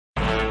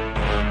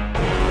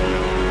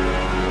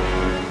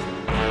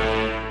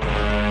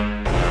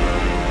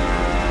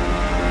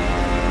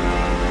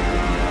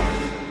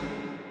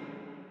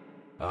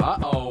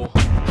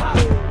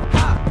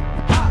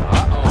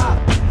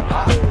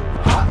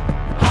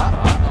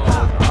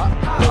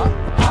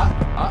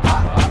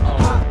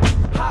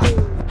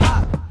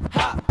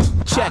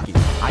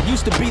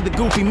the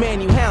goofy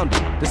man you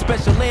hounded, the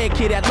special ed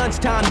kid at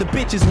lunchtime the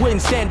bitches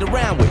wouldn't stand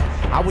around with.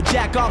 I would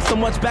jack off so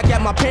much back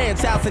at my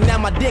parents' house, and now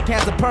my dick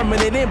has a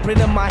permanent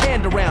imprint of my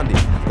hand around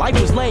it. Life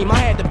was lame, I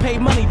had to pay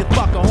money to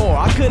fuck a whore.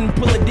 I couldn't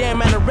pull a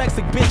damn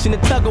anorexic bitch in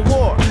a tug of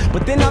war.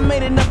 But then I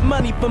made enough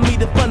money for me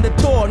to fund the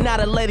tour. Now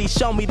the ladies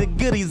show me the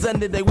goodies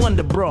under their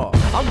wonder bra.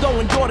 I'm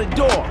going door to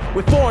door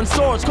with foreign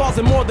swords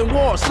causing more than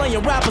war, slaying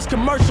rappers,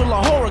 commercial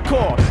or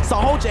horrorcore. So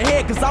hold your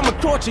head, cause I'ma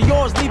torture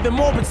yours, leaving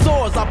morbid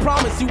sores. I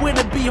promise you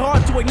it'll be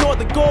hard to ignore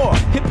the gore.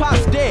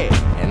 Hip-hop's dead,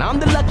 and I'm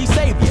the lucky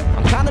savior.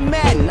 I'm kinda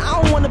mad and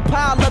I don't wanna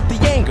pile up the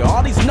anger.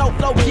 All these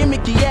no-flow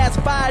gimmicky ass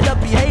fired up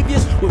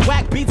behaviors with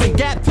whack beats and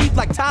gap teeth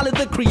like Tyler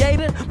the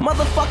Creator.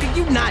 Motherfucker,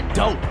 you not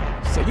dope.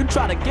 So you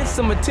try to get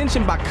some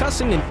attention by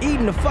cussing and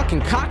eating a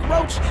fucking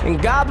cockroach?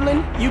 And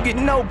gobbling, you get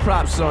no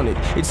props on it.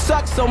 It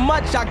sucks so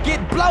much I get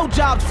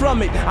blowjobs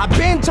from it. I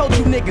been told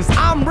you niggas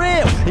I'm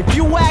real. If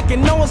you whack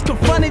and no one's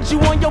confronted you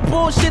on your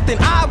bullshit, then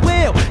I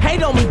will.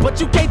 Hate on me, but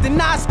you can't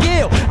deny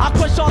skill. I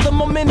crush all the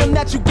momentum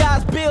that you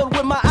guys build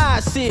with my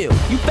eyes sealed.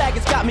 You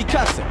faggots got me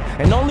cussing,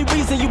 and only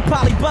reason you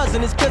probably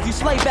buzzing is cause you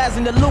slave as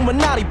an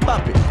Illuminati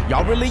puppet.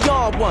 Y'all really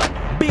on one.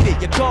 Beat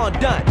it, you're gone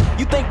done.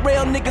 You think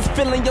real niggas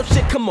feeling your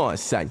shit? Come on,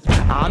 son.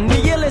 I'm the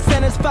illest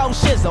and it's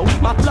faux shizzle.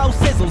 My flow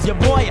sizzles, your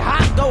boy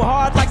hot, go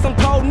hard like some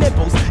cold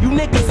nipples. You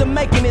niggas are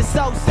making it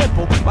so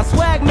simple. My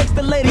swag makes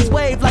the ladies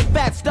wave like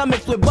fat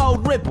stomachs with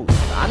bold ripples.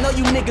 I know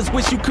you niggas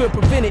wish you could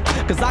prevent it,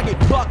 cause I get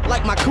bucked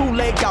like my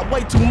Kool-Aid got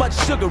way too much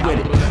sugar in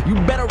it. You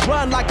better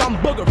run like I'm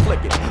booger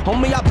flicking.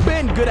 Homie, I've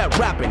been good at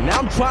rapping, now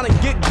I'm trying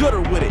to get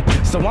gooder with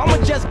it. So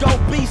I'ma just go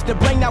beast and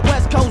bring that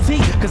West Coast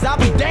heat, cause I'll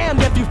be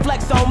damned if you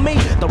flex on me.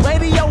 The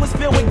radio is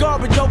filled with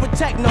garbage over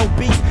techno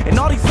beats, and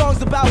all these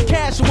songs about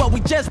cash are what we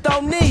just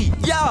don't need.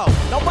 Yo,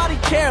 nobody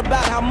care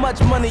about how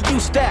much money you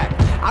stack.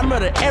 I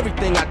murder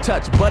everything I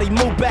touch, buddy,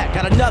 move back.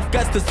 Got enough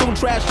guts to soon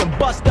trash and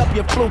bust up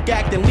your fluke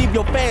act and leave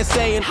your fans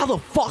saying, how the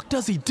fuck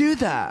does he do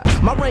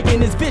that? My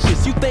ranking is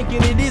vicious, you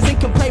thinking it isn't?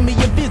 Come pay me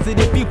a visit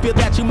if you feel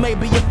that you may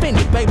be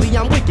offended. Baby,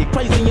 I'm wicked,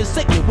 crazy and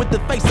sickening with the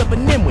face of a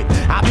nimwit.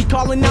 I be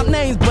calling out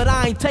names, but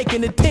I ain't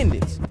taking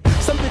attendance.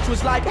 Some bitch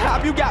was like,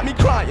 how you got me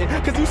crying?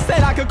 Cause you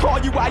said I could call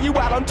you while you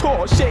out on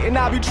tour. Shit, and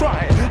I be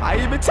trying.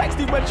 I even text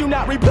you, but you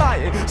not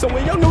replying. So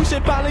when your new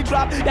shit finally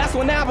drop, that's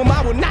one album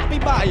I will not be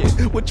buying.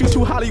 With you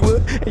to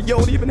Hollywood, and you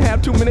don't even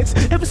have 2 minutes.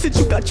 Ever since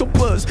you got your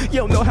buzz, you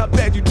don't know how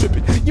bad you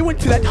tripping. You went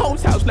to that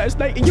hoe's house last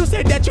night, and you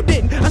said that you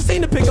didn't. I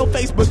seen the pic on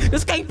Facebook, the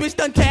skank bitch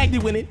done tagged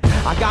you in it.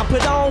 I got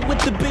put on with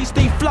the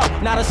beastie flow,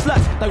 not a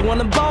slut. They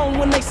wanna bone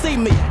when they see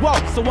me, whoa,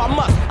 so I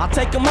must. I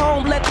take them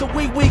home, let the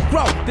wee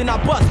grow. Then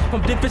I bust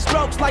from different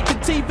strokes like the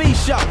TV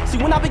show. See,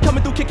 when I be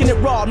coming through kicking it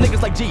raw,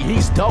 niggas like, gee,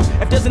 he's dope.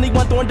 If there's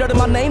anyone throwing dirt in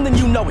my name, then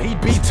you know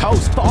he'd be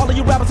toast. For all of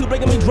you rappers who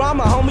bringing me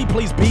drama, homie,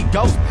 please be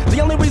ghost.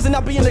 The only reason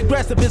I'm being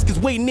aggressive is cause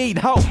we need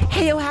hope.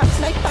 Hey yo,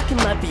 House, I fucking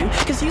love you,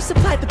 cause you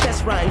supplied the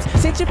best rhymes.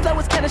 Since your flow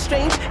is kinda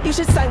strange, you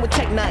should sign with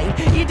Tech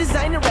 9. You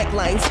design the rec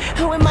lines,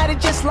 who am I to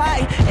just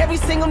lie? Every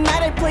single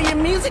night I play your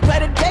music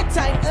right at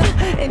bedtime.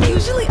 And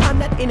usually I'm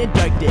not in a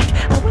dark dick.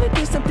 I wanna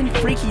do something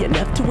freaky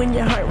enough to win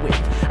your heart with.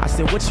 I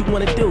said, what you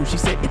wanna do? She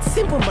said, it's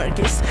simple,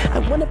 Marcus. I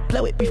wanna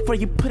blow it before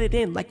you put it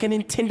in like a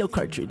Nintendo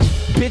cartridge.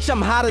 Bitch,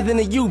 I'm hotter than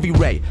a UV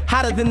ray.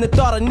 Hotter than the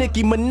thought of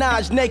Nicki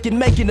Minaj naked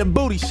making a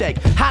booty shake.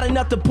 Hot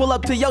enough to pull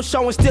up to your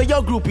show and steal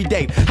your groupie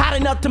date. Hot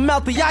enough to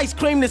melt the ice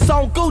cream that's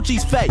on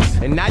Gucci's face.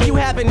 And now you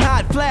having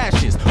hot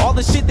flashes. All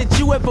the shit that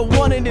you ever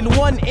wanted in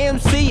one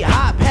MC,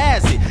 hop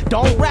has it.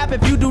 Don't rap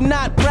if you do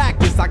not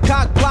practice. I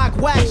cock, block,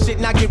 whack shit,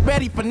 now get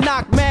ready for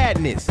knock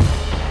madness.